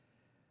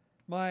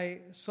My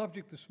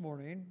subject this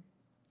morning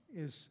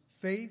is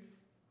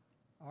faith,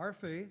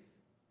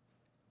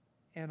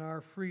 and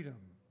our freedom.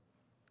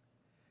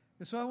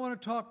 And so I want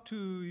to talk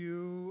to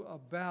you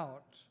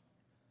about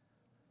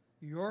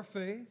your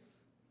faith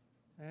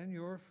and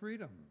your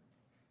freedom.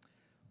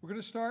 We're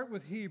going to start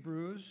with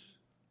Hebrews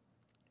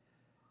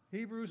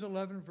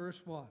 11,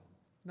 verse 1.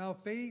 Now,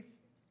 faith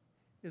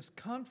is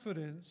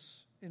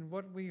confidence in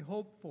what we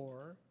hope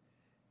for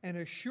and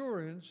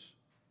assurance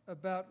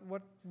about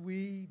what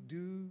we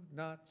do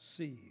not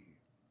see.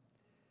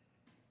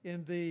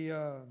 In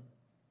the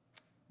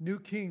New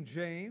King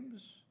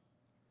James,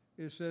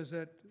 it says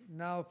that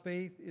now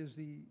faith is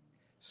the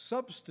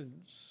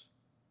substance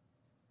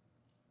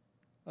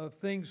of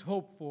things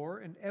hoped for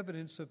and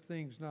evidence of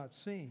things not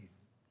seen.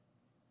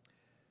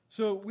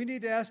 So we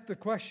need to ask the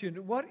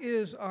question, what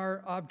is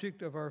our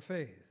object of our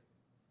faith?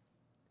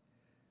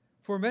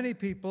 For many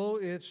people,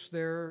 it's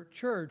their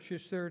church,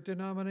 it's their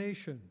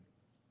denomination.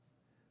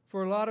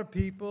 For a lot of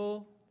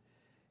people,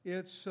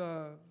 it's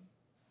the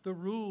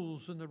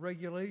rules and the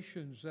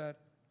regulations that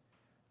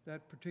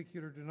that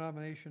particular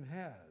denomination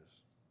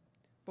has.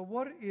 But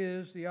what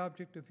is the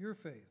object of your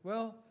faith?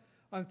 Well,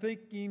 I'm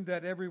thinking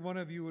that every one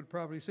of you would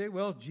probably say,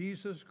 well,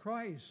 Jesus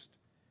Christ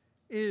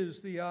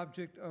is the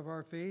object of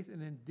our faith,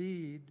 and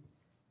indeed,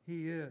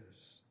 he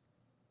is.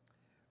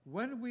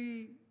 When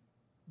we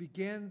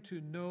begin to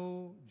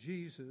know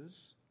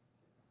Jesus,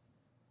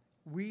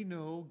 we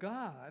know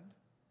God,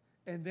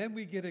 and then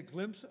we get a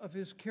glimpse of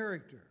his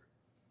character.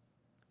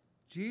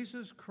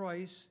 Jesus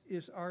Christ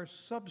is our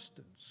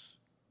substance.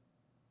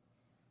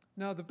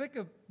 Now,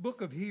 the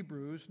book of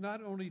Hebrews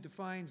not only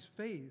defines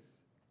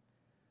faith,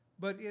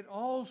 but it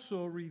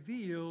also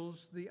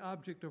reveals the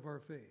object of our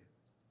faith.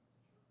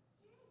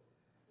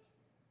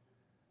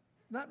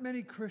 Not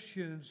many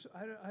Christians,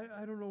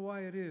 I don't know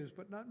why it is,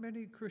 but not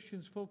many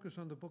Christians focus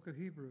on the book of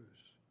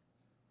Hebrews.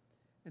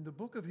 In the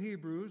book of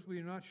Hebrews,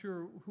 we're not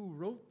sure who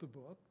wrote the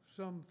book.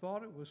 Some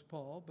thought it was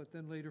Paul, but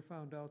then later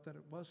found out that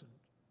it wasn't.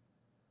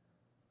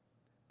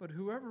 But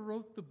whoever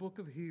wrote the book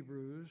of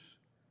Hebrews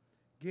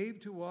gave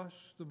to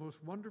us the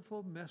most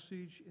wonderful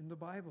message in the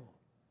Bible.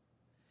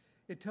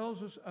 It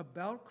tells us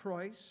about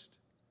Christ,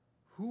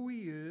 who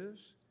he is,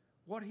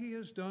 what he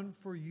has done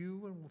for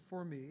you and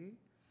for me,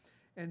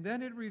 and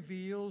then it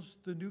reveals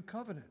the new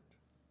covenant.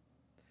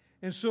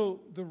 And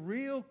so the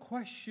real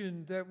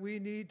question that we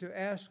need to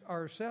ask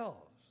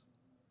ourselves,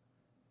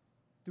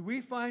 do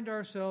we find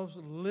ourselves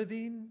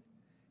living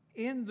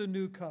in the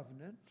new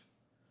covenant,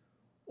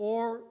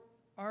 or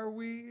are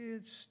we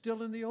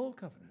still in the old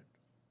covenant?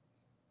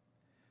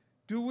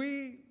 Do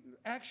we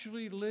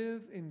actually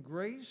live in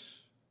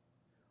grace,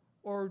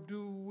 or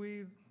do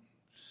we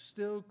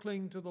still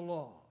cling to the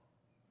law?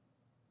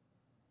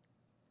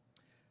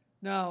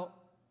 Now,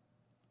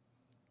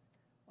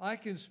 I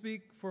can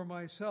speak for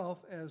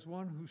myself as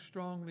one who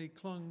strongly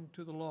clung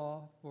to the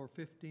law for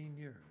 15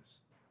 years.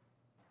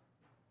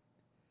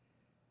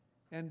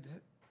 And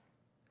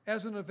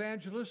as an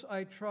evangelist,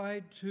 I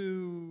tried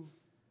to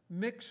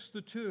mix the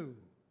two.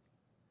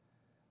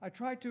 I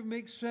tried to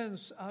make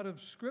sense out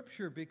of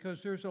Scripture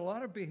because there's a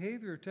lot of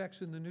behavior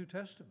texts in the New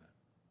Testament.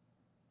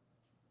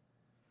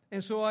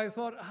 And so I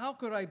thought, how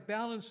could I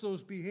balance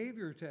those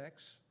behavior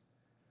texts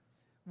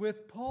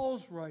with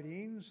Paul's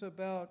writings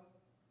about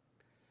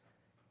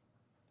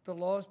the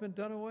law has been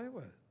done away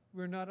with?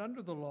 We're not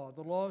under the law.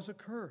 The law is a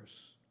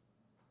curse.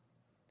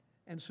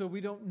 And so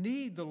we don't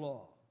need the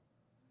law.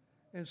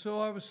 And so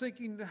I was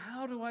thinking,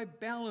 how do I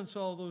balance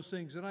all those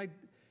things? And I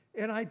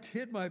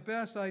did my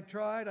best. I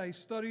tried. I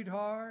studied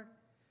hard.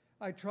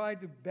 I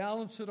tried to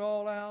balance it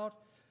all out.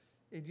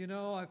 And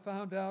I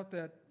found out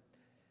that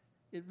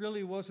it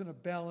really wasn't a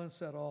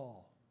balance at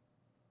all.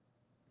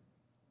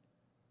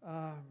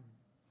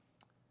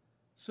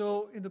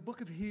 So in the book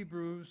of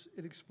Hebrews,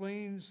 it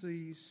explains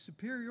the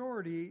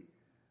superiority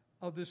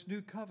of this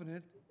new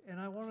covenant, and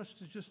I want us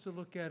to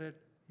look at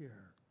it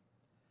here.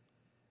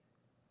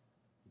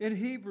 In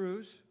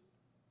Hebrews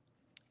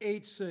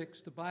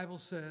 8:6, the Bible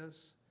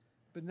says,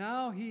 "But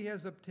now he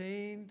has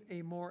obtained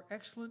a more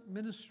excellent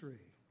ministry,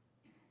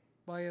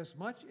 by as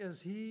much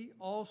as he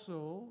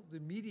also, the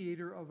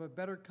mediator of a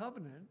better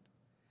covenant,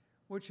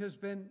 which has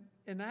been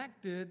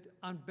enacted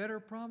on better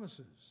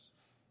promises."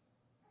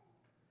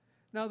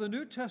 Now, the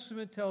New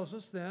Testament tells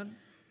us then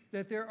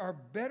that there are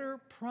better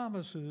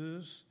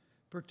promises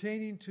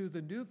pertaining to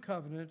the new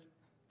covenant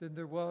than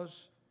there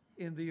was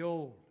in the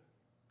old.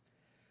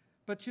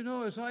 But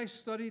as I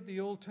studied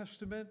the Old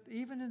Testament,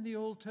 even in the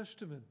Old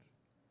Testament,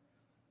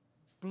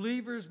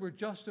 believers were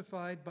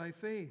justified by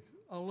faith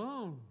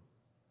alone,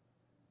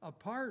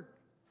 apart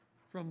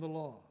from the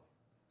law.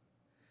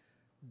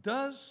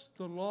 Does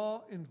the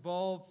law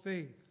involve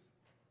faith?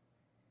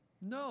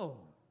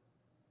 No.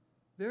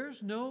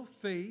 There's no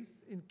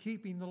faith in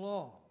keeping the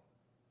law.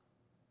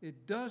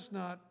 Faith does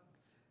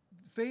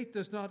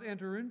not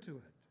enter into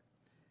it.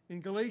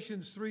 In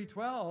Galatians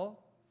 3:12,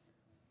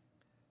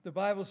 the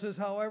Bible says,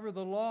 however,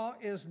 the law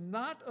is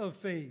not of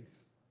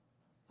faith.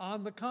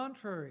 On the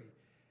contrary,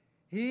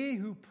 He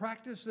who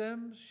practices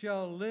them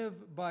shall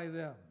live by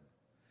them.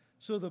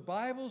 So the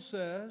Bible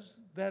says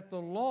that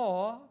the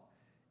law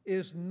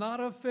is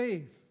not of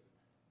faith.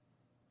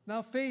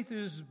 Now, faith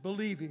is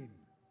believing.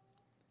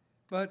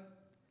 But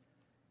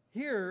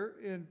here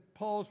in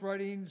Paul's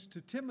writings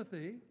to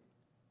Timothy,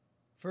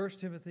 1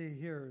 Timothy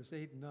here is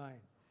 8 and 9,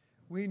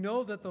 we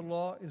know that the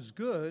law is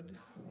good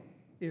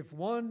if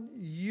one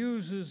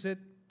uses it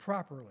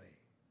properly.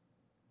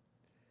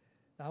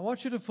 Now, I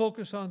want you to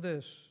focus on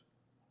this,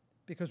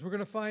 because we're going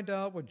to find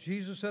out what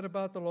Jesus said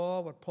about the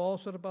law, what Paul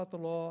said about the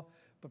law.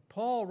 But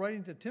Paul,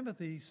 writing to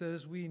Timothy,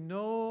 says we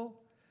know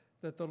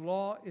that the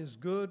law is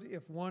good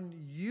if one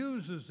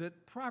uses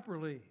it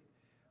properly.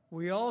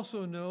 We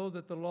also know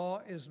that the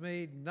law is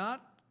made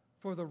not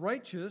for the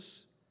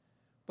righteous,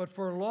 but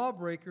for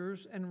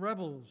lawbreakers and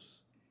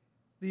rebels,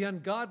 the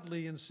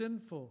ungodly and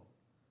sinful,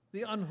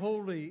 the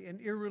unholy and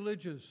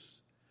irreligious,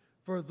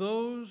 for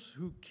those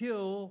who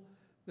kill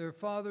their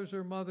fathers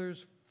or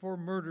mothers, for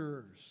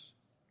murderers.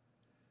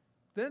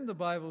 Then the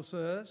Bible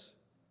says,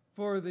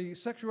 for the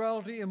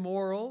sexuality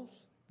immorals,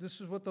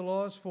 this is what the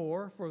law is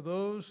for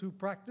those who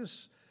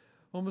practice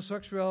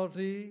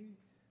homosexuality,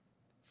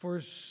 for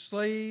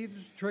slaves,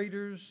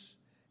 traitors,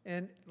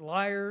 and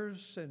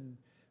liars, and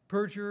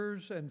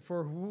perjurers, and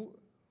for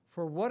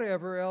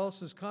whatever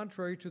else is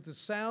contrary to the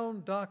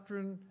sound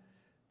doctrine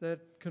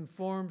that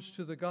conforms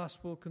to the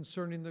gospel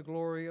concerning the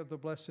glory of the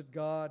blessed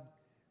God,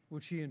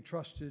 which he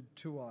entrusted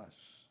to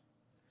us.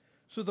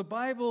 So the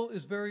Bible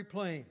is very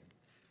plain.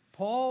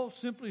 Paul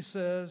simply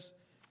says,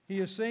 he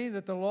is saying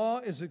that the law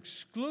is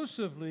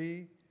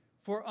exclusively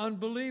for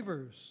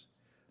unbelievers.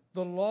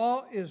 The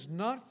law is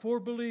not for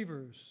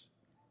believers.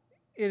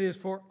 It is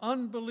for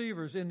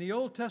unbelievers. In the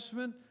Old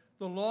Testament,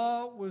 the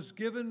law was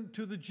given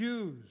to the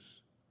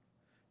Jews.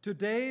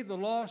 Today, the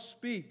law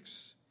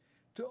speaks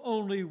to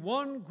only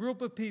one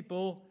group of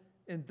people,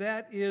 and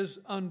that is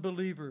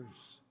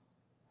unbelievers.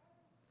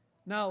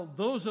 Now,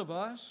 those of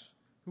us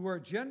who are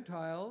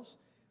Gentiles,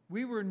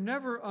 we were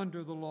never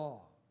under the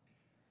law.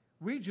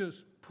 We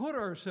just put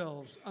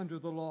ourselves under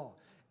the law.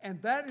 And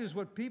that is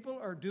what people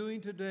are doing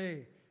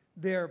today.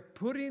 They're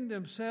putting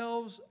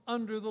themselves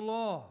under the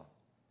law.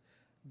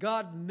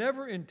 God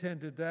never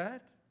intended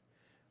that,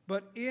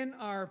 but in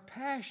our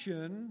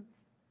passion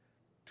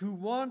to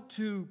want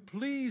to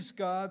please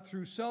God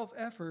through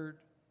self-effort,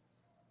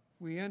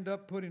 we end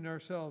up putting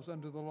ourselves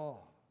under the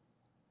law.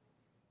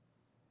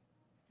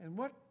 And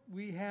what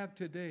we have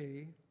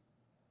today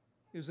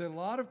is a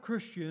lot of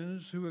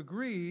Christians who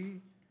agree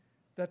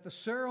that the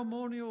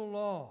ceremonial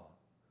law,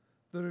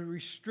 the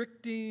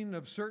restricting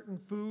of certain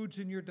foods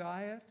in your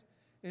diet,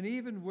 and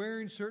even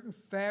wearing certain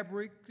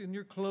fabric in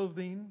your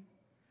clothing,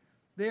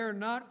 they are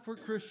not for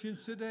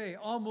Christians today.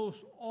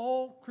 Almost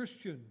all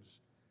Christians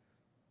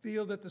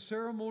feel that the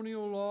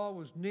ceremonial law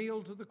was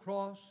nailed to the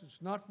cross.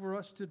 It's not for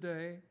us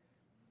today.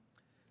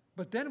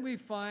 But then we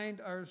find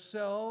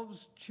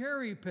ourselves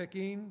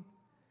cherry-picking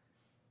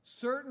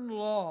certain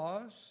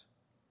laws,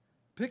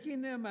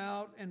 picking them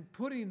out and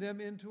putting them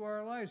into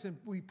our lives. And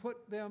we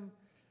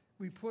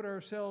put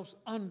ourselves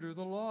under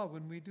the law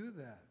when we do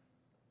that.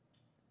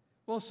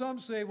 Well, some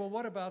say, well,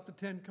 what about the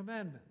Ten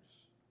Commandments?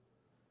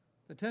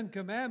 The Ten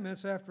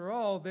Commandments, after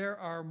all, they're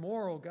our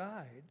moral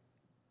guide.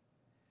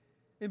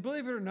 And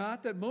believe it or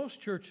not, that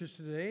most churches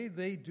today,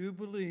 they do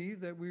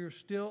believe that we are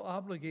still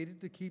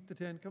obligated to keep the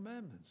Ten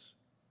Commandments.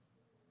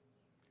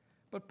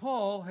 But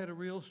Paul had a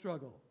real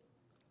struggle.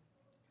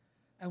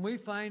 And we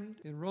find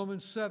in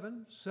Romans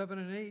 7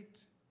 and 8,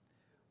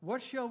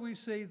 what shall we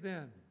say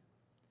then?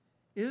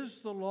 Is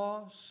the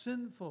law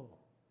sinful?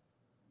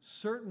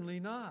 Certainly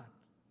not.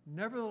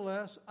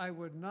 Nevertheless, I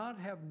would not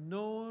have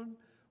known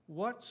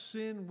what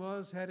sin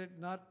was had it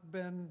not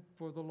been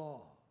for the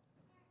law.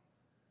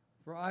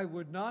 For I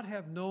would not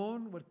have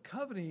known what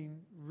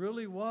coveting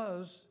really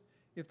was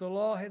if the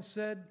law had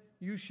said,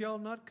 you shall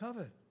not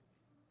covet.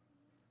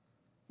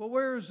 Well,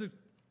 where is the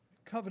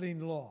coveting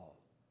law?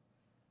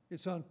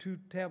 It's on 2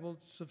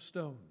 tablets of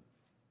stone.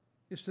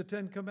 It's the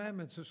Ten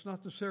Commandments. It's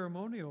not the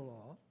ceremonial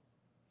law.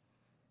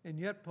 And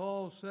yet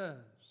Paul says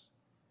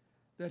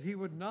that he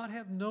would not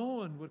have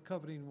known what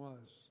coveting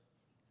was.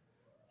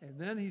 And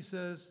then he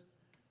says,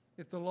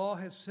 if the law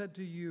has said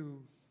to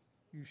you,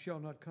 you shall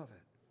not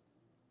covet.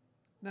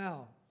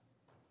 Now,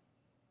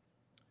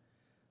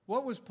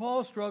 what was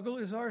Paul's struggle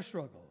is our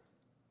struggle.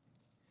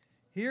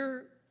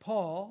 Here,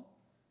 Paul,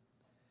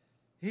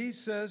 he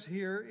says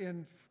here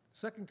in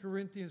 2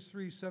 Corinthians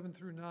 3, 7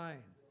 through 9,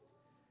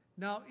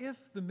 now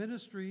if the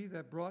ministry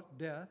that brought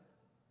death,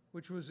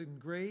 which was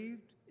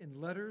engraved in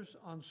letters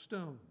on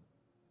stone.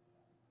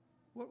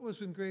 What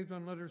was engraved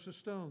on letters of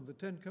stone? The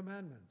Ten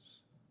Commandments.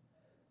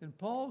 And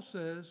Paul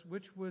says,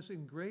 which was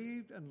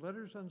engraved on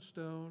letters on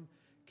stone,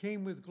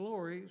 came with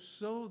glory,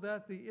 so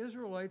that the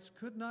Israelites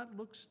could not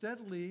look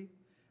steadily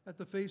at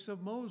the face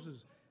of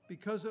Moses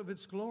because of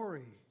its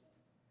glory.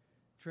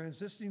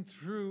 Transiting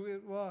through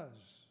it was.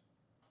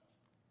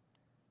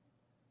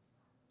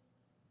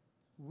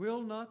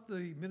 Will not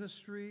the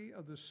ministry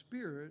of the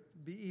Spirit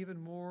be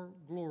even more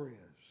glorious?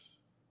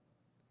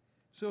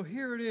 So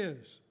here it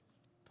is.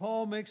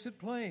 Paul makes it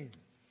plain.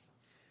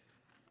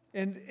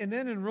 And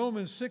then in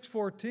Romans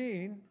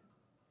 6:14,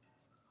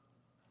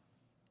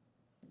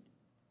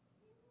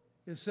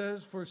 it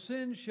says, "For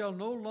sin shall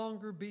no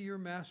longer be your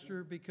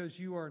master, because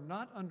you are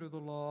not under the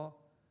law,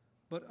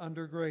 but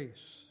under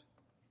grace."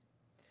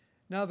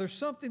 Now, there's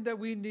something that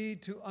we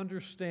need to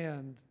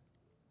understand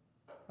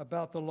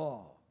about the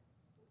law.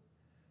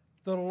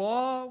 The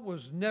law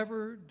was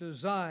never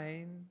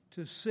designed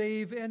to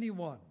save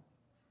anyone.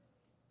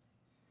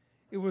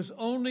 It was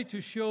only to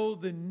show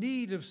the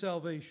need of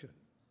salvation.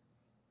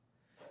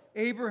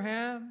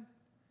 Abraham,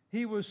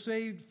 he was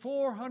saved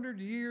 400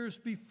 years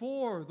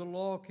before the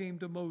law came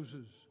to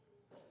Moses.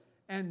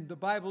 And the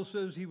Bible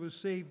says he was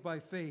saved by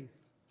faith.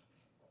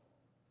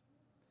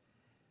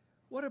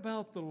 What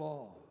about the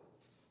law?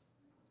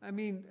 I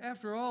mean,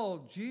 after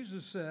all,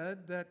 Jesus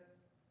said that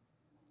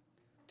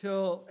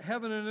till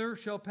heaven and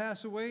earth shall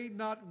pass away,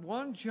 not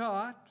one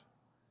jot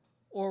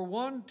or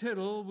one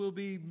tittle will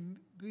be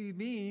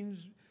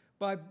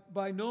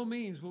by no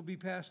means will be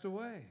passed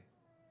away.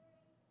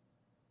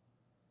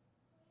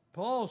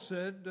 Paul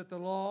said that the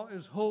law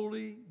is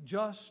holy,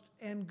 just,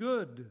 and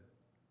good.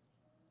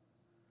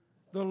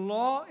 The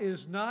law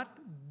is not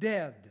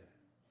dead.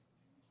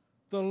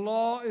 The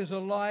law is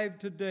alive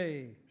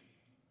today.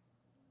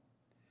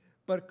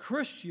 But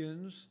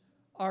Christians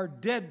are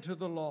dead to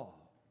the law.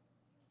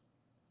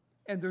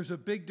 And there's a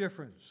big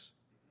difference.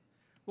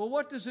 Well,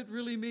 what does it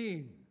really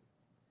mean?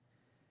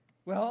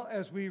 Well,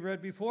 as we read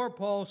before,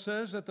 Paul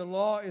says that the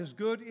law is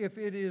good if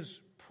it's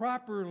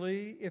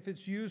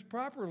used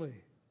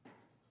properly.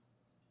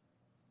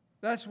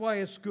 That's why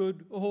it's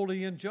good,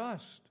 holy, and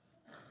just.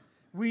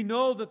 We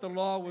know that the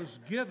law was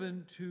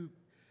given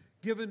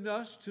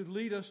us to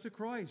lead us to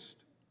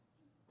Christ.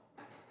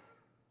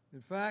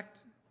 In fact,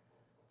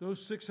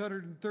 those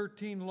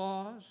 613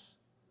 laws,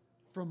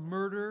 from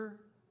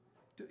murder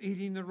to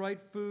eating the right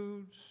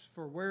foods,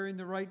 for wearing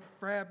the right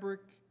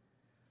fabric,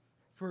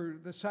 for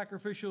the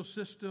sacrificial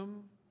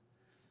system,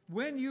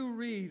 when you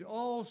read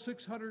all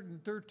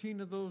 613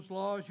 of those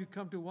laws, you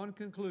come to one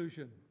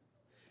conclusion.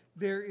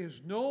 There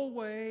is no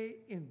way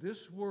in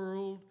this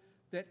world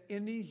that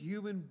any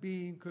human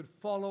being could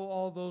follow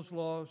all those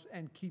laws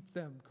and keep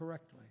them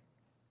correctly.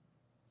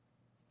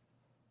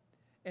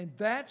 And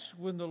that's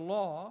when the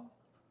law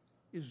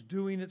is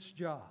doing its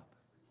job.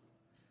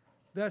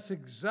 That's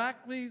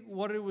exactly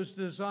what it was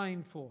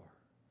designed for.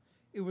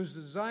 It was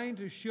designed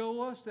to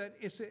show us that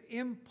it's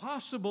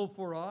impossible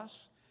for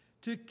us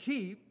to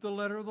keep the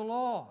letter of the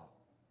law.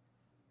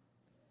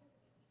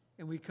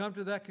 And we come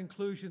to that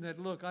conclusion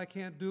that, look, I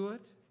can't do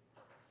it.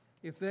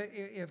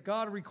 If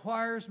God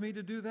requires me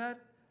to do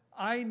that,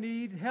 I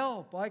need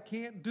help. I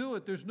can't do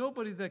it. There's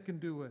nobody that can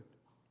do it.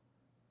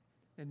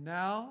 And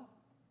now,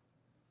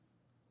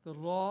 the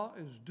law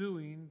is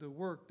doing the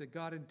work that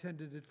God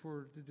intended it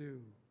for it to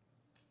do.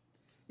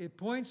 It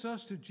points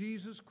us to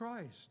Jesus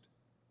Christ.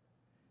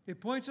 It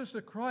points us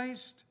to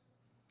Christ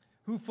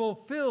who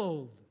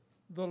fulfilled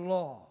the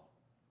law,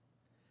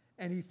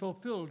 and he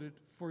fulfilled it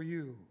for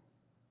you.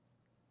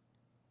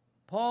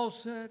 Paul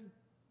said,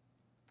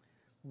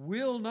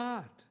 "Will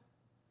not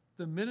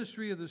the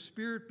ministry of the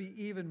Spirit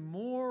be even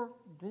more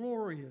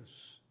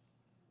glorious?"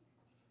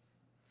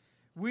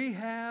 We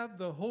have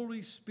the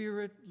Holy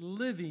Spirit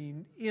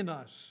living in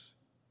us.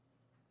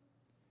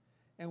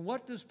 And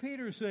what does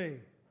Peter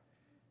say?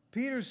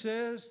 Peter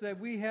says that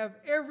we have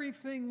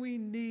everything we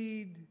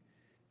need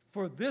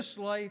for this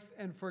life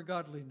and for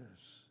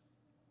godliness.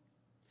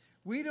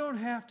 We don't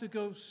have to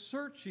go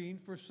searching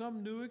for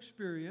some new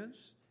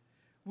experience.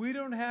 We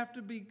don't have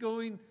to be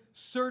going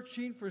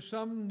searching for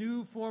some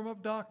new form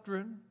of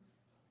doctrine.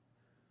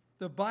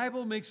 The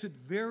Bible makes it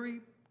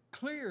very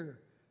clear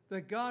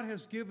that God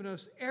has given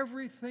us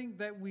everything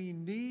that we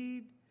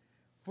need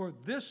for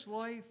this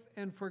life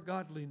and for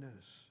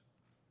godliness.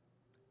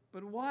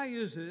 But why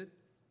is it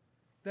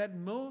that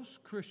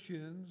most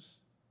Christians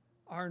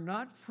are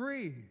not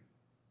free?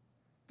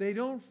 They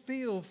don't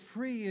feel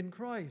free in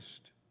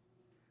Christ.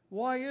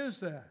 Why is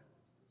that?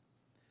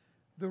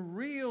 The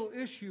real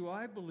issue,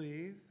 I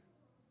believe,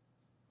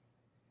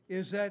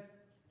 is that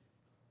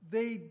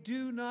they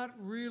do not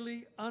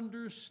really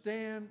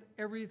understand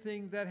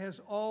everything that has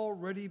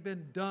already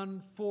been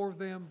done for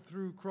them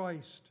through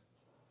Christ.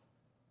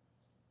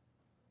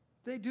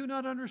 They do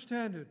not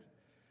understand it.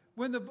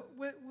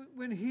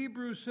 When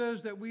Hebrews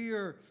says that we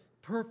are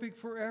perfect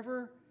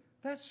forever,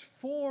 that's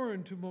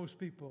foreign to most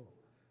people.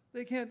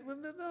 They can't, well,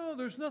 no,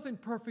 there's nothing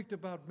perfect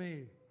about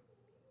me.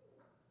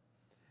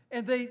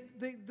 And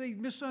they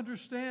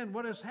misunderstand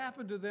what has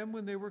happened to them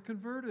when they were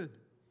converted.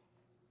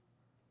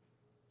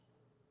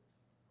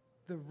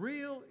 The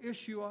real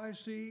issue I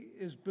see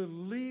is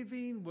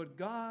believing what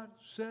God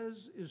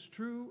says is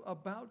true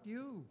about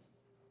you.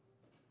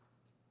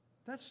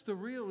 That's the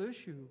real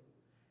issue,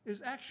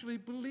 is actually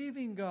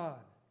believing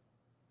God.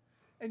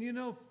 And you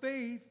know,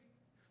 faith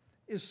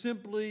is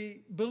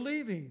simply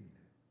believing.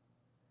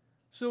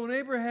 So when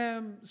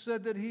Abraham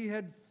said that he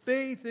had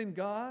faith in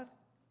God,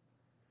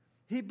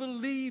 he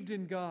believed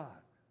in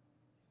God.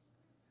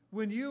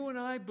 When you and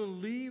I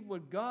believe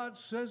what God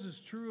says is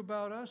true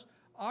about us,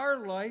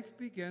 our life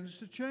begins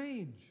to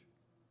change.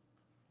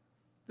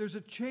 There's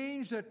a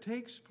change that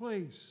takes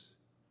place.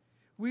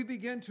 We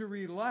begin to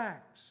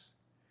relax.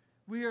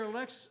 We are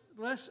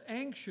less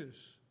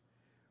anxious.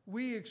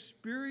 We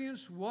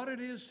experience what it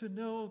is to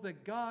know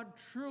that God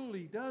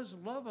truly does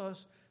love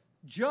us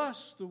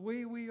just the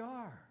way we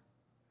are.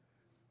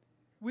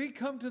 We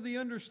come to the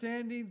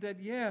understanding that,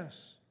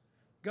 yes,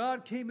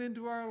 God came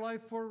into our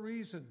life for a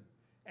reason,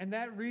 and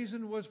that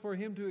reason was for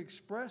Him to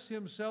express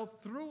Himself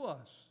through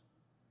us.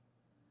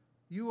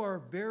 You are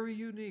very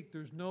unique.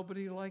 There's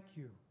nobody like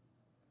you.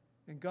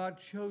 And God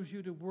chose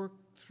you to work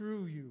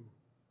through you.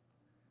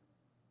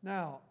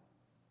 Now,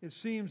 it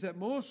seems that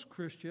most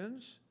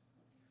Christians,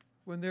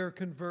 when they're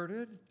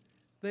converted,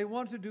 they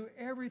want to do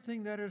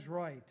everything that is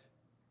right.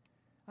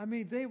 I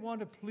mean, they want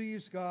to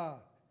please God.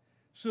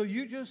 So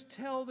you just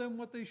tell them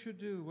what they should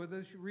do, whether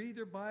they should read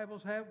their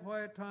Bibles, have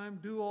quiet time,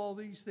 do all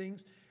these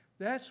things.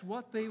 That's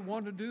what they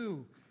want to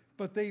do.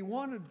 But they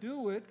want to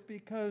do it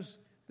because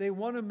they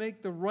want to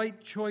make the right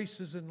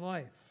choices in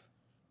life.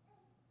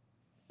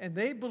 And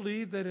they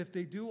believe that if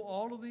they do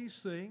all of these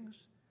things,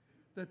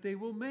 that they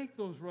will make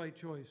those right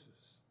choices.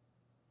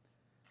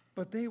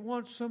 But they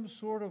want some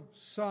sort of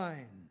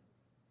sign.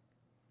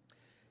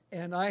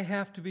 And I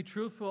have to be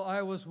truthful,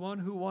 I was one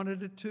who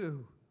wanted it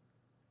too.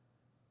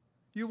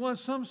 You want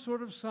some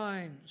sort of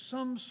sign,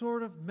 some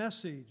sort of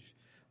message.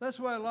 That's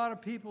why a lot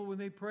of people, when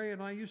they pray,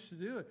 and I used to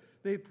do it,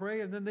 they'd pray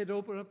and then they'd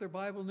open up their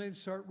Bible and they'd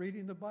start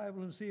reading the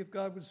Bible and see if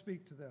God would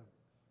speak to them.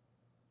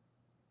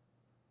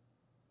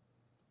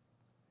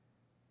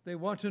 They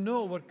want to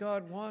know what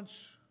God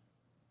wants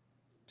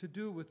to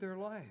do with their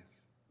life.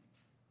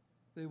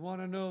 They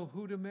want to know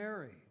who to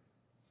marry,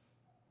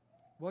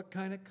 what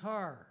kind of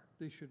car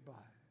they should buy,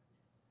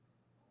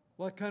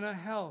 what kind of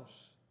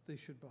house they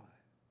should buy.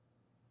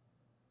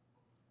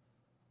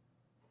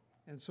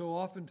 And so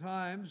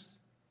oftentimes,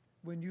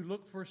 when you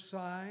look for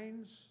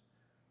signs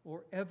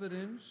or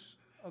evidence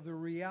of the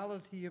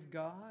reality of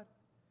God,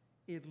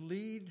 it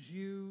leads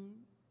you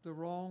the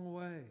wrong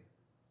way.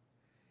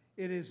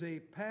 It is a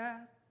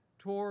path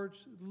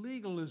towards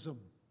legalism.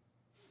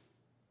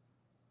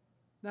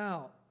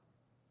 Now,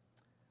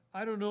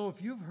 I don't know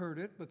if you've heard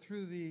it, but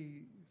through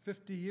the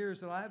 50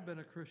 years that I've been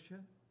a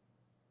Christian,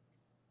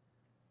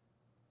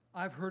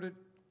 I've heard it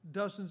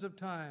dozens of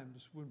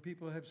times when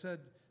people have said,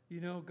 you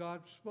know,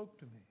 God spoke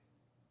to me.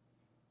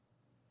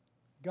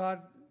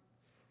 God,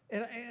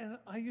 and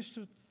I used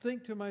to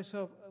think to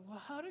myself, well,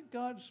 how did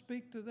God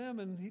speak to them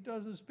and He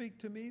doesn't speak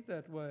to me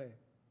that way?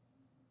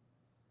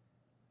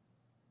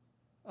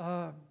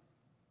 Out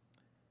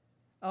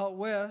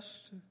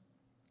west,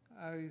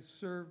 I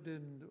served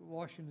in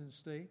Washington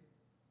State.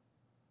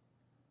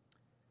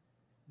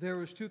 There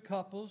was two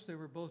couples. They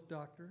were both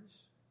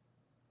doctors.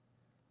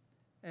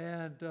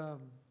 And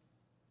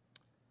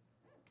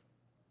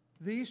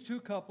these two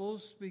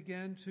couples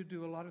began to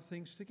do a lot of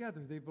things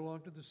together. They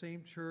belonged to the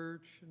same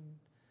church,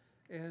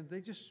 and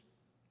they just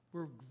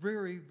were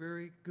very,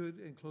 very good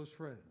and close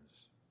friends.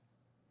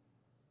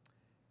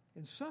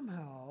 And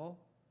somehow,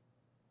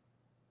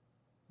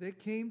 they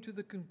came to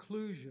the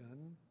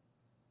conclusion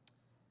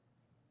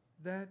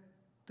that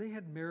they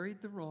had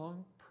married the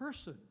wrong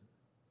person.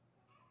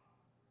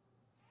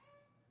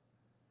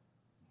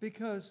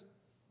 Because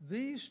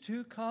these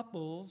two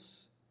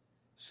couples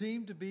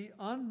seemed to be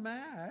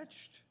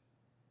unmatched.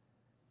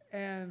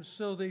 And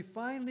so they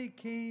finally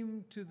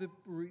came to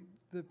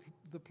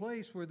the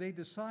place where they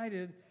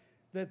decided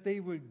that they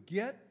would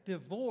get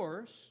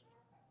divorced,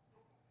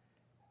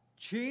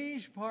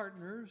 change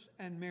partners,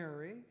 and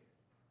marry.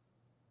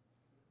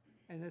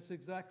 And that's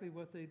exactly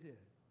what they did.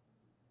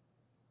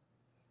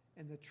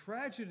 And the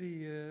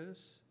tragedy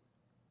is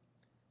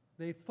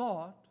they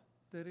thought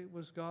that it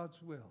was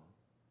God's will.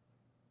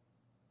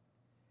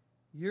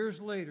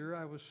 Years later,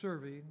 I was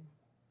serving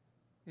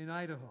in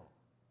Idaho.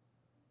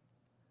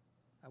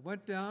 I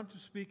went down to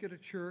speak at a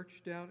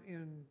church down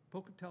in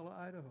Pocatello,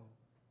 Idaho.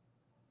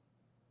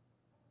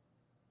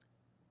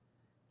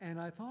 And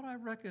I thought I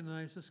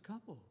recognized this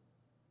couple.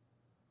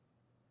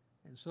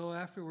 And so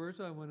afterwards,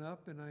 I went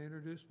up and I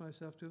introduced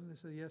myself to them. They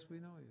said, yes, we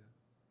know you.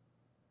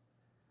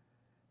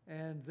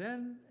 And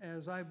then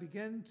as I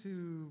began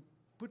to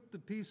put the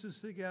pieces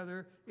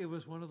together, it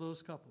was one of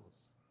those couples.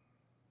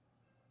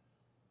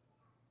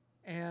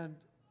 And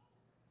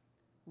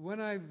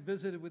when I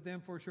visited with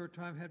them for a short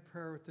time, had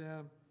prayer with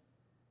them,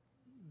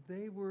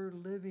 they were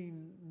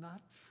living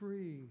not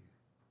free.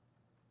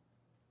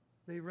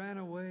 They ran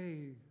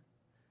away.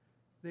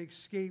 They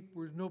escaped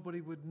where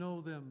nobody would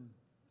know them.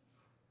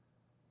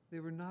 They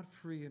were not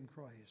free in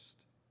Christ.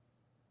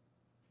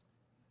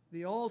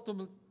 The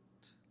ultimate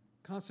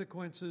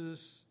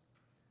consequences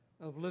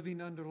of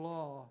living under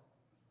law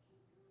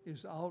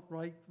is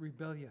outright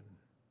rebellion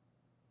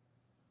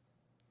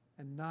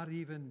and not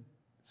even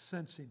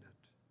sensing it.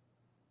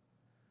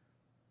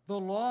 The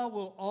law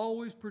will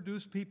always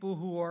produce people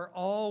who are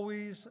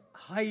always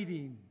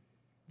hiding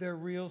their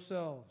real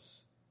selves,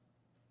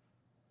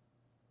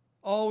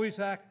 always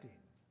acting,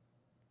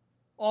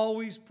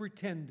 always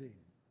pretending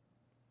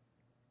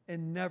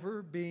and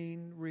never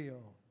being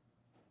real.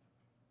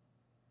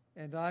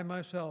 And I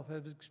myself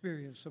have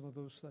experienced some of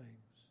those things.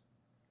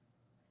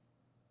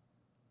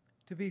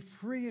 To be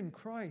free in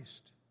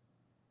Christ,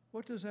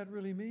 what does that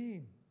really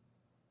mean?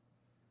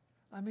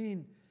 I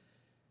mean,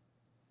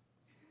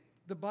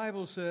 the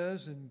Bible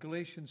says in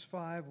Galatians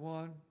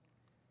 5:1,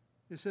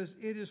 it says,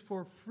 "It is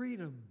for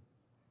freedom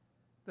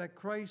that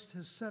Christ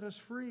has set us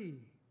free.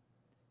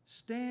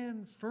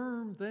 Stand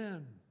firm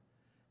then,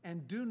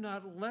 and do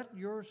not let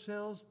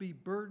yourselves be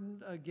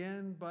burdened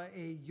again by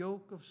a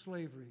yoke of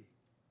slavery."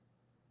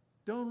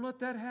 Don't let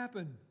that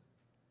happen.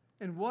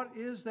 And what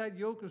is that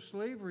yoke of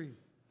slavery?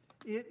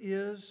 It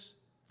is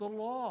the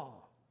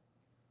law.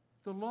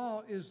 The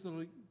law is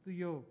the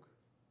yoke.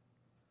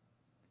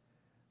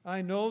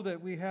 I know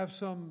that we have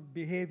some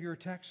behavior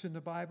texts in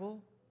the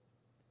Bible.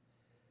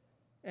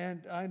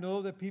 And I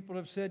know that people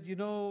have said,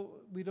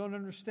 we don't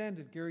understand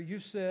it, Gary. You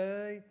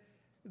say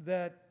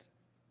that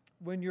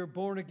when you're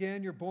born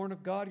again, you're born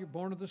of God, you're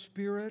born of the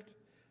Spirit,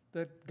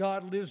 that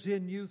God lives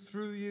in you,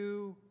 through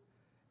you,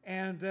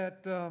 and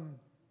that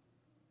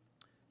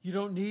you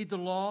don't need the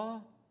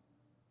law.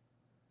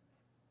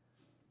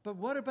 But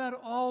what about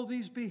all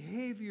these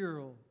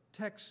behavioral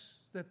texts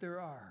that there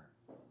are?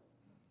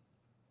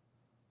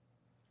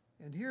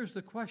 And here's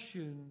the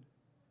question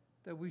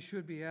that we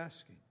should be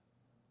asking.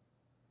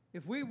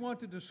 If we want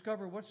to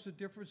discover what's the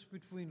difference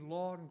between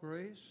law and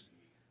grace,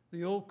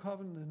 the old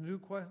covenant and the new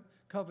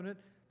covenant,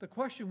 the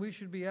question we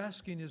should be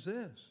asking is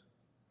this: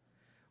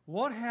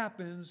 what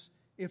happens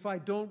if I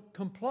don't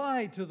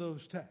comply to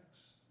those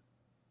texts?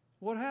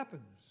 What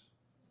happens?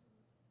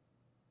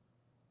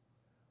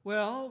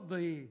 Well,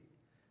 the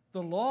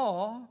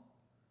law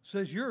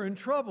says you're in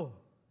trouble.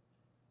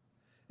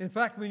 In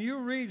fact, when you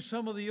read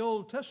some of the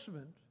Old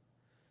Testament,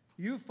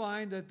 you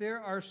find that there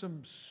are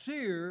some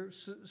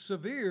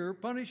severe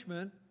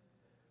punishment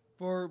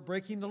for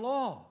breaking the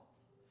law.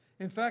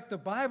 In fact, the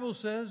Bible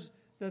says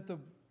that the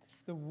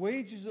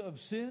wages of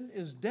sin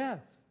is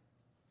death.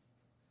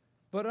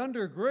 But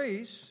under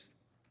grace,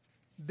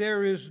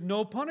 there is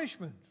no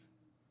punishment.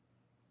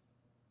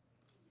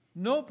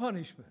 No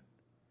punishment.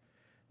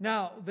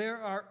 Now, there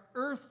are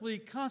earthly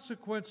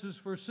consequences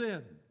for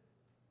sin.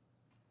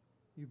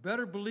 You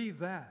better believe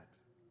that.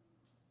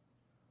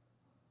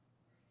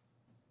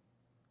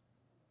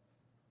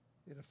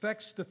 It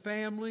affects the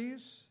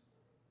families.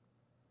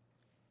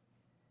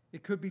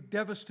 It could be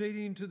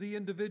devastating to the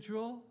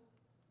individual.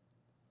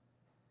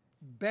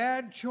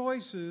 Bad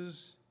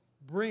choices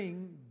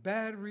bring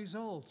bad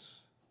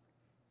results.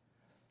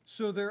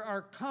 So there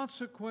are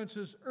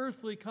consequences,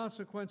 earthly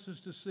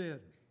consequences to sin.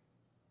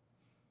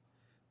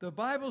 The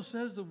Bible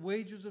says the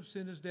wages of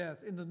sin is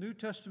death. In the New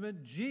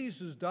Testament,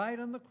 Jesus died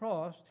on the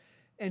cross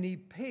and he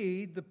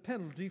paid the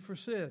penalty for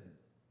sin.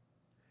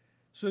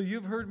 So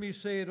you've heard me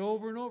say it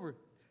over and over.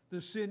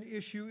 The sin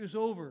issue is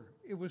over.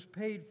 It was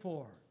paid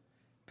for.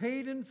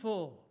 Paid in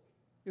full.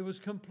 It was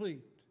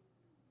complete.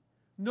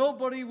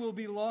 Nobody will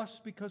be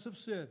lost because of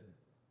sin.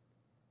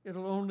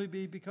 It'll only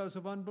be because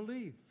of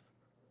unbelief.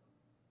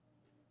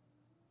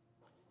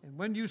 And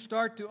when you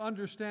start to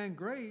understand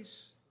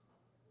grace,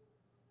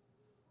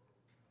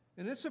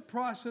 and it's a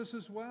process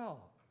as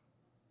well.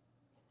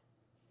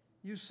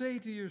 You say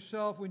to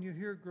yourself when you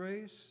hear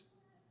grace,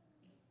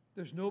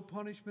 there's no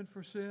punishment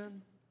for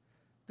sin.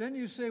 Then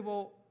you say,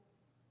 well,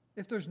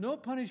 if there's no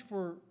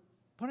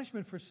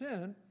punishment for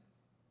sin,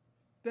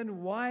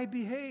 then why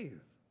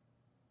behave?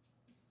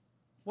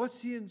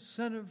 What's the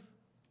incentive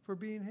for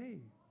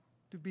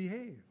to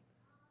behave?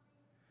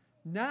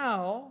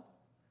 Now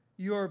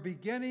you are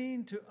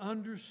beginning to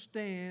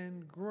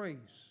understand grace.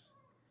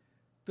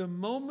 The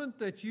moment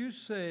that you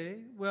say,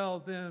 well,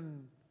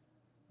 then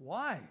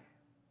why?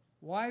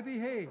 Why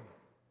behave?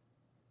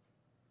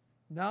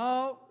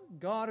 Now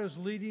God is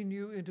leading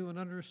you into an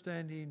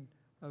understanding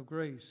of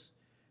grace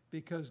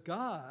because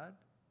God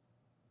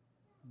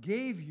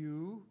gave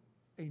you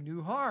a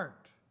new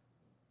heart.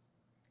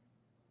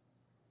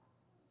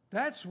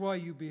 That's why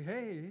you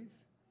behave.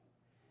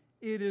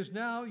 It is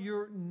now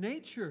your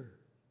nature.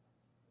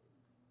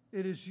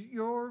 It is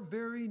your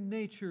very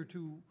nature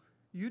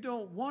you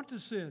don't want to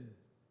sin.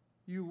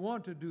 You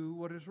want to do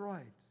what is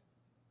right.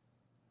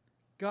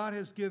 God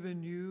has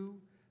given you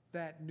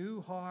that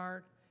new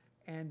heart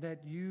and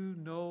that you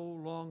no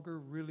longer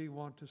really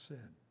want to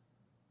sin.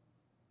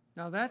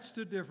 Now that's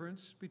the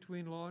difference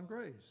between law and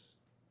grace.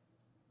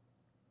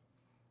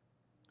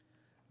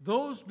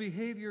 Those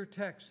behavior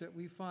texts that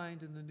we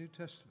find in the New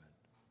Testament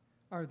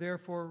are there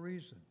for a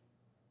reason.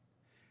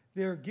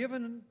 They're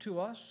given to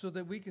us so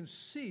that we can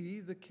see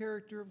the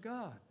character of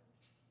God.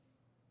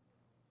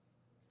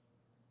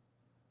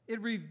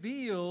 It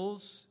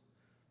reveals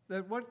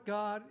that what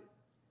God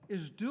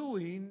is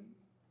doing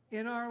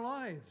in our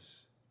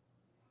lives.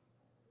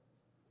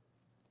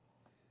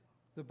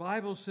 The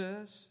Bible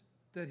says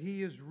that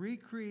He is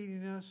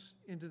recreating us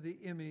into the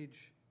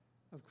image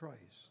of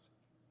Christ.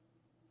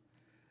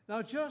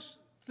 Now just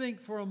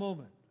think for a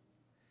moment.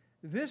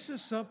 This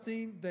is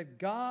something that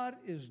God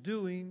is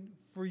doing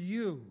for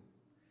you.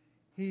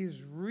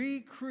 He's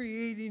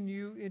recreating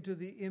you into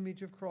the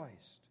image of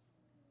Christ.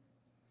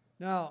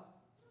 Now,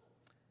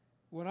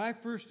 when I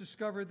first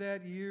discovered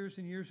that years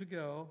and years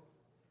ago,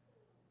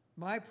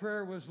 my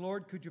prayer was,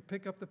 Lord, could you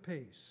pick up the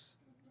pace?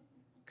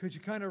 Could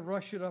you kind of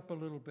rush it up a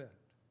little bit?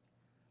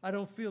 I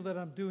don't feel that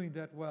I'm doing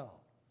that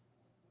well.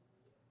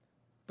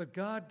 But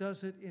God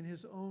does it in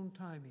His own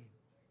timing.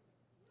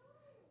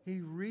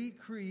 He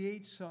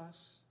recreates us.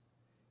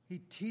 He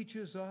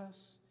teaches us.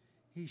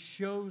 He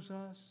shows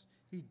us.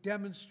 He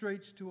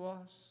demonstrates to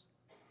us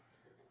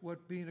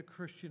what being a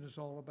Christian is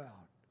all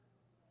about.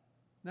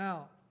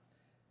 Now,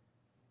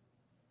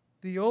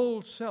 the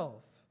old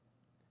self,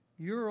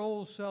 your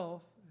old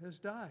self has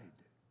died.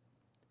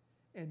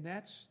 And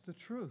that's the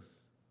truth.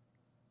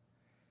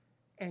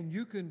 And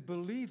you can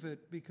believe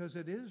it because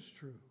it is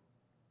true.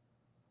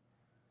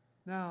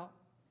 Now,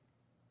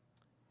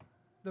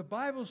 the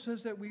Bible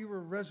says that we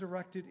were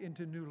resurrected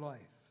into new life.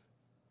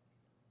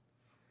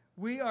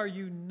 We are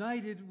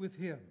united with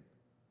Him.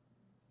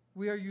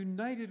 We are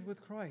united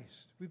with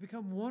Christ. We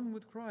become one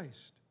with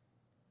Christ.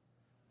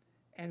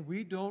 And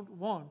we don't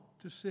want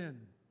to sin.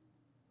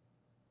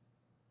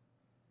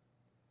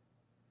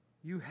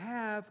 You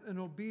have an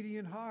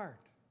obedient heart.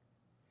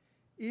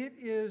 It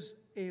is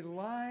a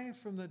lie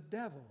from the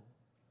devil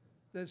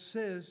that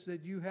says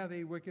that you have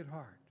a wicked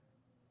heart,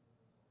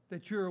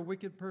 that you're a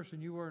wicked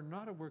person. You are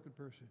not a wicked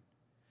person.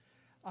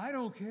 I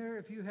don't care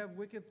if you have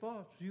wicked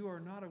thoughts. You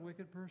are not a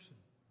wicked person.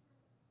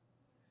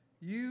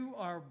 You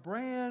are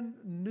brand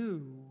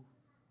new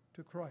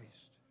to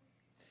Christ.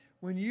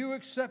 When you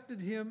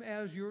accepted Him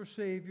as your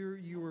Savior,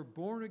 you were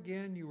born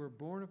again. You were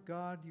born of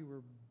God. You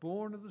were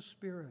born of the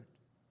Spirit.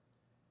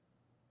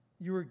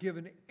 You were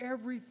given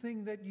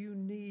everything that you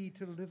need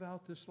to live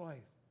out this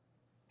life.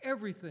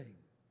 Everything.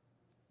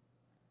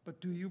 But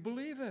do you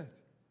believe it?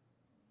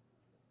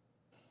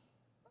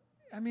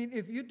 I mean,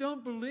 if you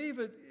don't believe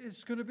it,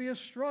 it's going to be a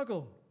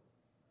struggle.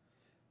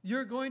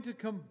 You're going to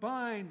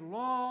combine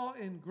law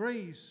and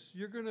grace.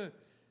 You're going to,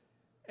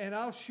 and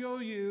I'll show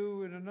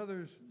you in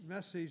another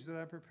message that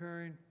I'm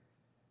preparing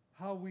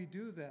how we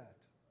do that.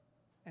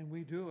 And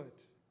we do it.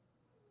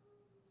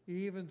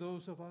 Even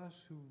those of us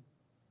who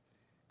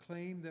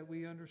claim that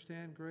we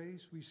understand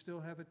grace, we still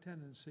have a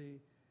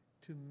tendency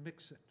to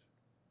mix it.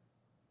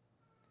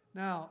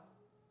 Now,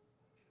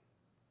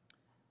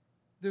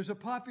 there's a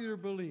popular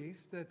belief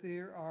that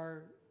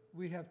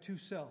we have two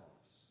selves.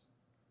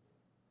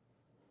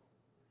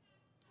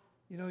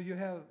 You know, you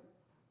have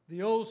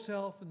the old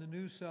self and the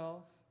new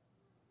self.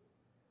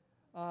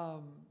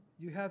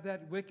 You have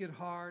that wicked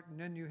heart, and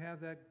then you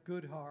have that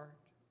good heart.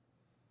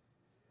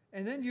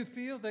 And then you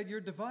feel that you're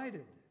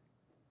divided.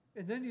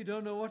 And then you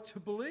don't know what to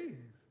believe,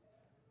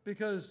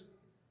 because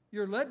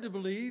you're led to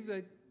believe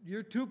that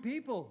you're two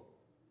people.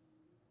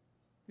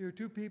 You're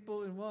two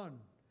people in one.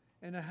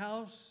 And a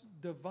house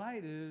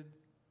divided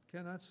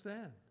cannot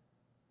stand.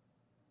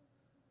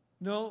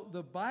 No,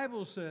 the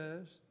Bible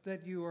says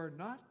that you are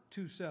not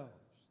two selves.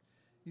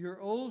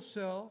 Your old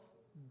self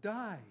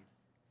died.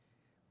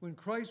 When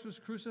Christ was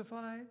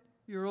crucified,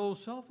 your old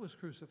self was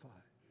crucified.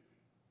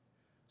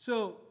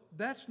 So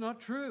that's not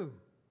true.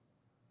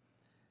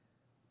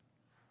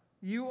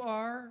 You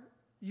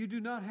do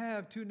not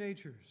have two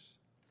natures.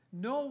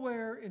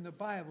 Nowhere in the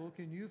Bible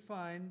can you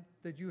find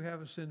that you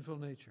have a sinful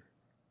nature.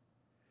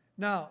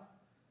 Now,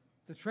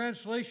 the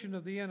translation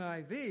of the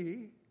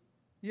NIV,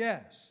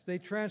 yes, they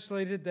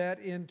translated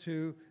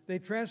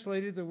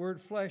the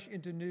word flesh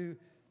into new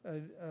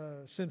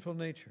sinful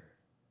nature.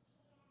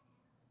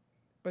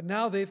 But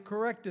now they've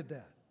corrected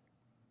that.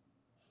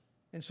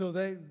 And so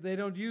they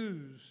don't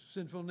use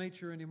sinful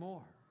nature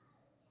anymore.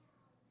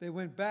 They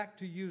went back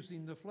to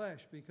using the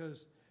flesh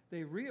because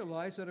they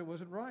realized that it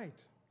wasn't right.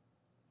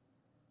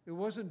 It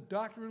wasn't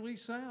doctrinally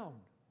sound.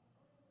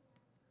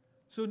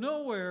 So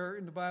nowhere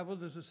in the Bible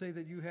does it say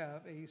that you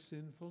have a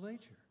sinful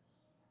nature.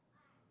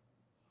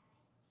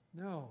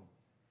 No.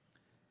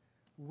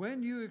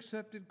 When you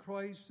accepted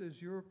Christ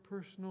as your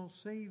personal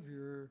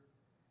Savior,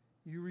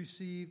 you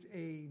received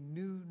a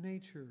new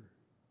nature.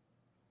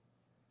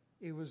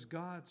 It was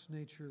God's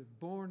nature,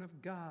 born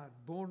of God,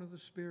 born of the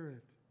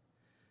Spirit.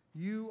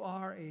 You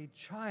are a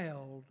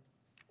child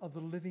of the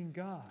living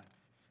God.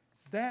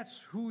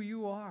 That's who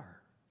you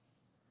are.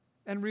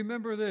 And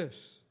remember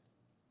this,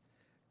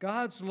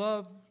 God's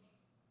love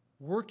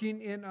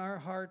working in our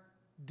heart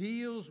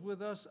deals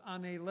with us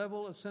on a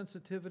level of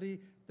sensitivity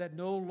that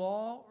no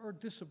law or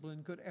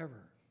discipline could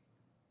ever.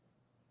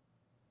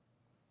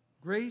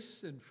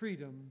 Grace and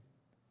freedom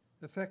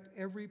affect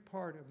every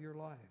part of your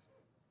life,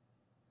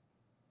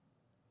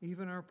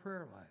 even our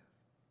prayer life.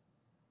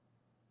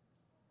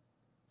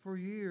 For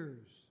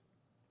years,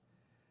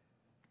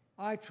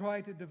 I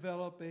tried to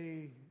develop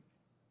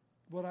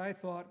what I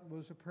thought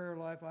was a prayer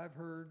life. I've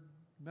heard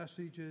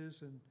messages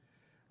and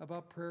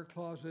about prayer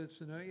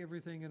closets and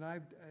everything, and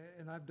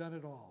I've done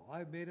it all.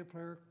 I've made a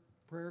prayer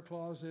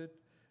closet,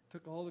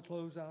 took all the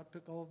clothes out,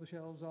 took all the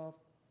shelves off,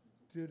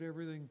 did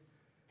everything,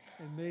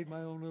 and made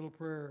my own little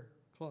prayer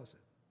closet.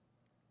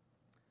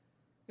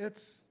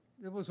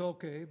 It was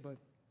okay, but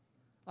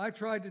I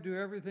tried to do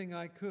everything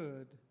I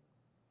could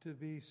to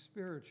be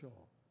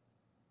spiritual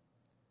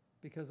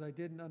because I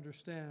didn't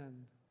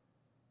understand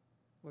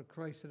what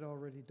Christ had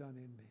already done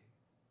in me.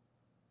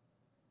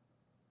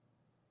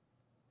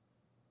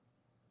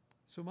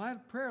 So my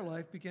prayer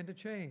life began to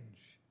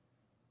change.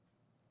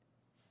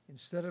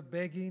 Instead of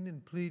begging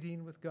and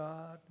pleading with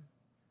God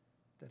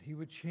that He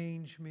would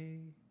change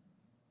me,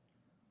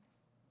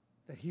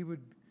 that He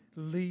would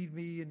lead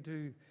me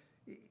into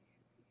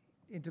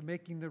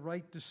making the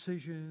right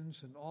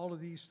decisions and all of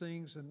these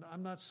things. And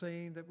I'm not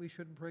saying that we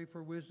shouldn't pray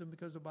for wisdom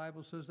because the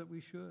Bible says that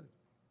we should.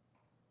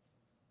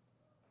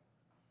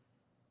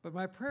 But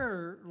my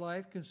prayer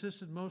life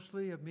consisted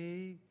mostly of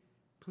me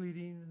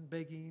pleading and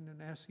begging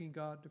and asking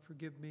God to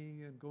forgive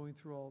me and going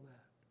through all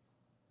that.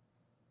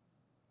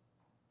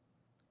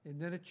 And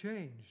then it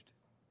changed.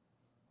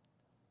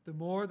 The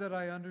more that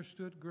I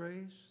understood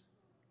grace,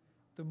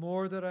 the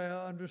more that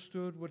I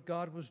understood what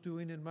God was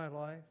doing in my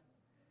life,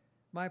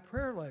 my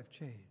prayer life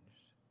changed.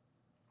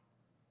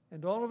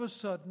 And all of a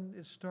sudden,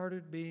 it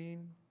started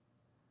being,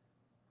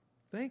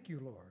 thank you,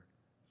 Lord.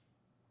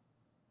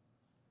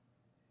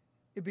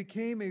 It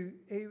became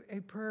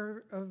a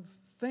prayer of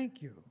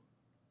thank you.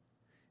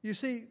 You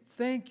see,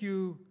 thank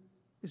you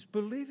is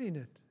believing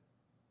it.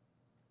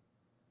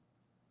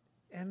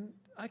 And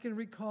I can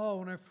recall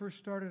when I first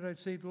started, I'd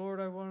say, Lord,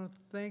 I want to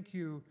thank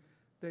you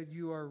that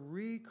you are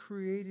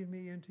recreating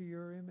me into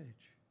your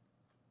image.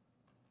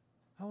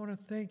 I want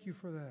to thank you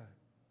for that.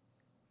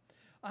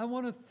 I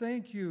want to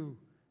thank you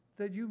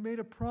that you made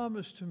a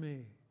promise to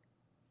me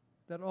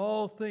that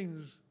all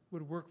things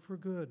would work for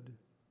good,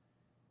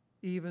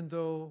 even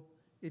though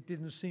it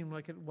didn't seem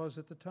like it was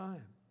at the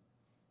time.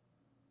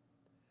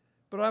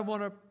 But I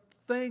want to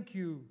thank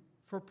you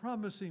for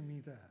promising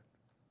me that.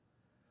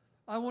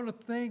 I want to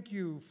thank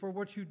you for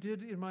what you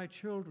did in my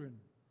children.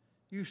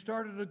 You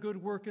started a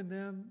good work in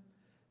them,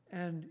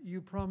 and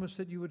you promised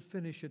that you would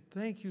finish it.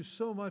 Thank you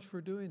so much for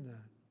doing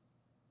that.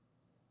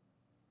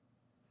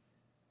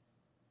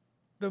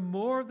 The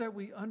more that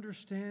we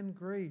understand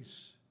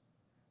grace,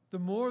 the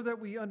more that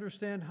we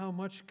understand how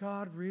much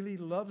God really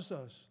loves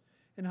us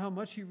and how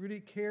much He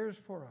really cares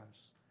for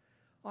us,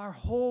 our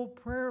whole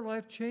prayer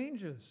life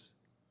changes.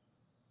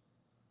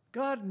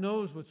 God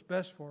knows what's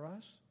best for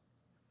us.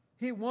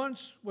 He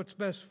wants what's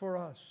best for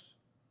us.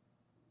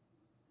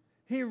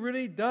 He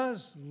really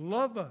does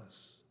love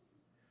us.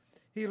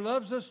 He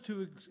loves us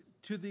to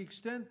the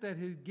extent that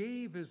He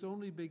gave His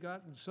only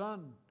begotten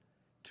Son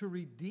to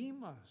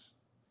redeem us,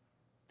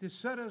 to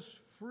set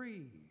us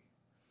free.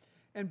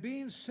 And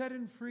being set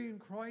and free in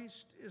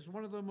Christ is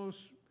one of the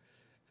most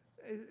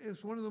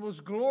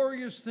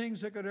glorious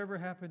things that could ever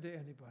happen to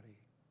anybody.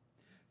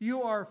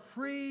 You are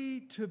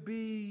free to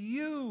be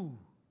you.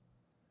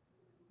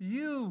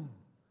 You,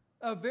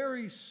 a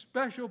very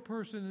special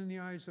person in the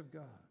eyes of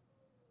God.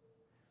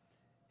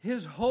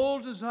 His whole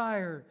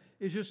desire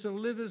is just to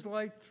live His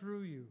life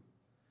through you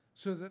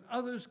so that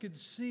others can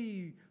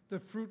see the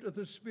fruit of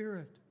the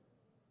Spirit,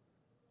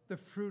 the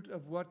fruit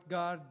of what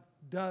God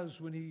does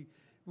when He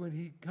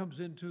comes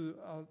into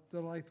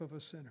the life of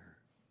a sinner.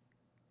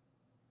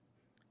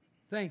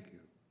 Thank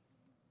you.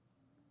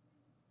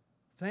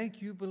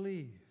 Thank you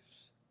believes,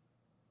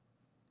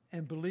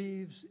 and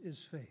believes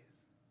is faith.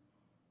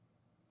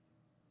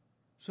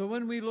 So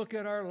when we look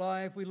at our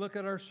life, we look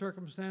at our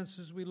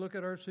circumstances, we look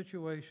at our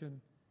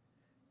situation,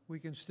 we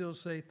can still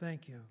say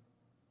thank you.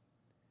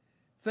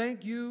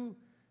 Thank you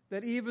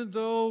that even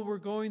though we're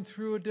going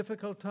through a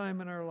difficult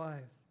time in our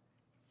life,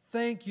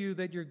 thank you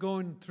that you're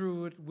going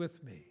through it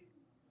with me.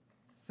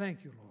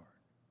 Thank you, Lord.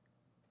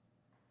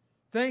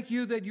 Thank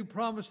you that you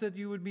promised that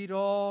you would meet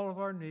all of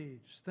our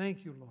needs.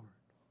 Thank you, Lord.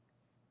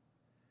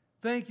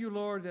 Thank you,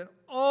 Lord, that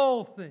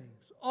all things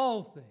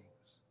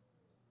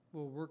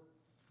will work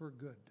for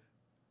good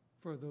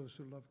for those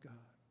who love God.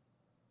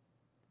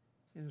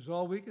 And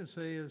all we can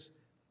say is,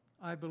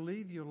 I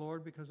believe you,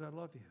 Lord, because I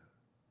love you.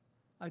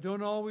 I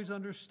don't always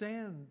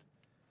understand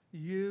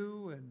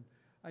you, and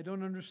I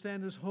don't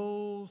understand this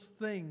whole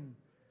thing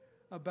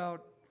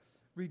about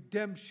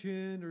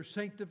redemption or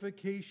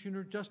sanctification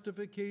or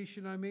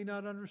justification. I may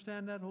not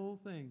understand that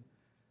whole thing.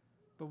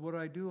 But what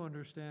I do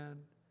understand,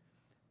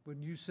 when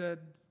you said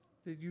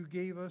that you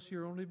gave us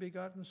your only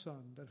begotten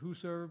Son, that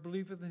whosoever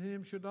believeth in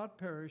Him should not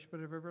perish but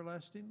have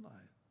everlasting life.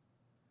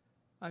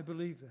 I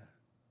believe that.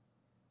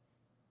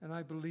 And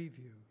I believe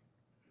you.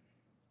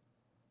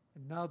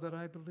 And now that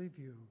I believe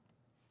you,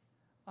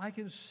 I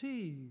can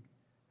see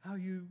how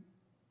you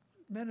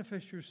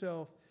manifest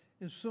yourself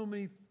in so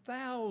many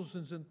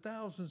thousands and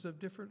thousands of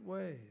different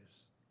ways.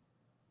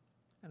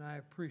 And I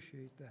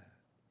appreciate that.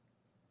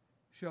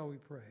 Shall we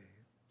pray?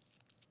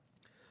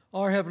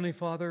 Our Heavenly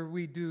Father,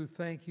 we do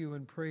thank you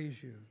and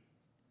praise you.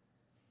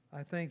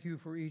 I thank you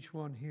for each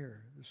one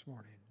here this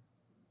morning.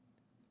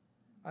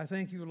 I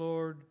thank you,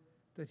 Lord,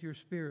 that your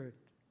Spirit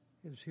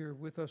is here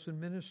with us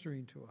and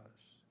ministering to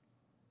us.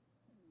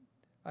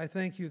 I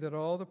thank you that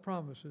all the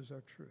promises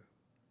are true.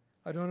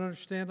 I don't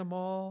understand them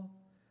all.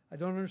 I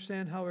don't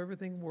understand how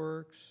everything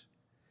works,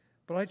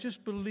 but I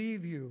just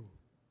believe you.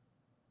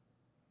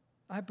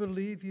 I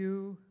believe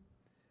you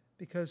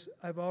because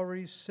I've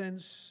already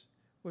sensed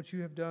what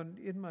you have done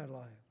in my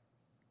life.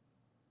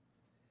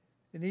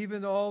 And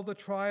even all the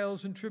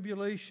trials and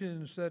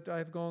tribulations that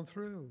I've gone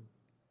through,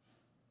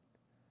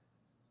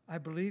 I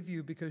believe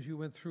you because you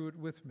went through it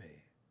with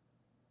me.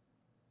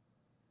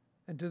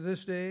 And to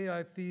this day,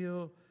 I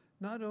feel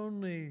not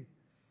only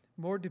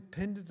more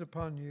dependent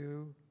upon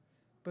you,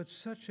 but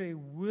such a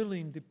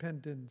willing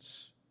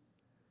dependence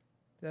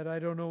that I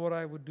don't know what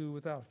I would do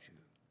without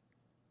you.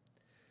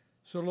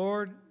 So,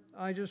 Lord,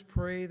 I just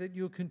pray that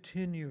you'll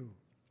continue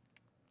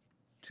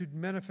to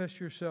manifest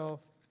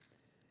yourself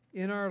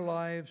in our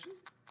lives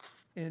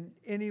in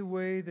any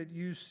way that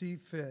you see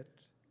fit,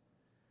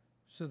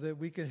 so that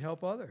we can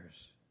help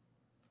others,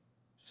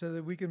 so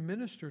that we can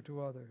minister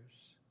to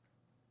others.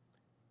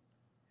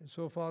 And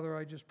so, Father,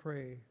 I just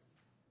pray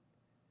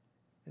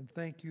and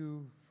thank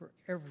you for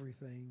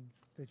everything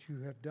that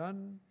you have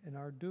done and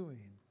are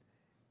doing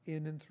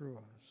in and through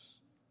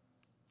us.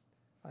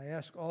 I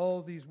ask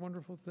all these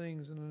wonderful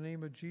things in the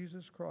name of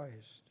Jesus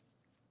Christ.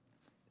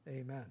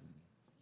 Amen.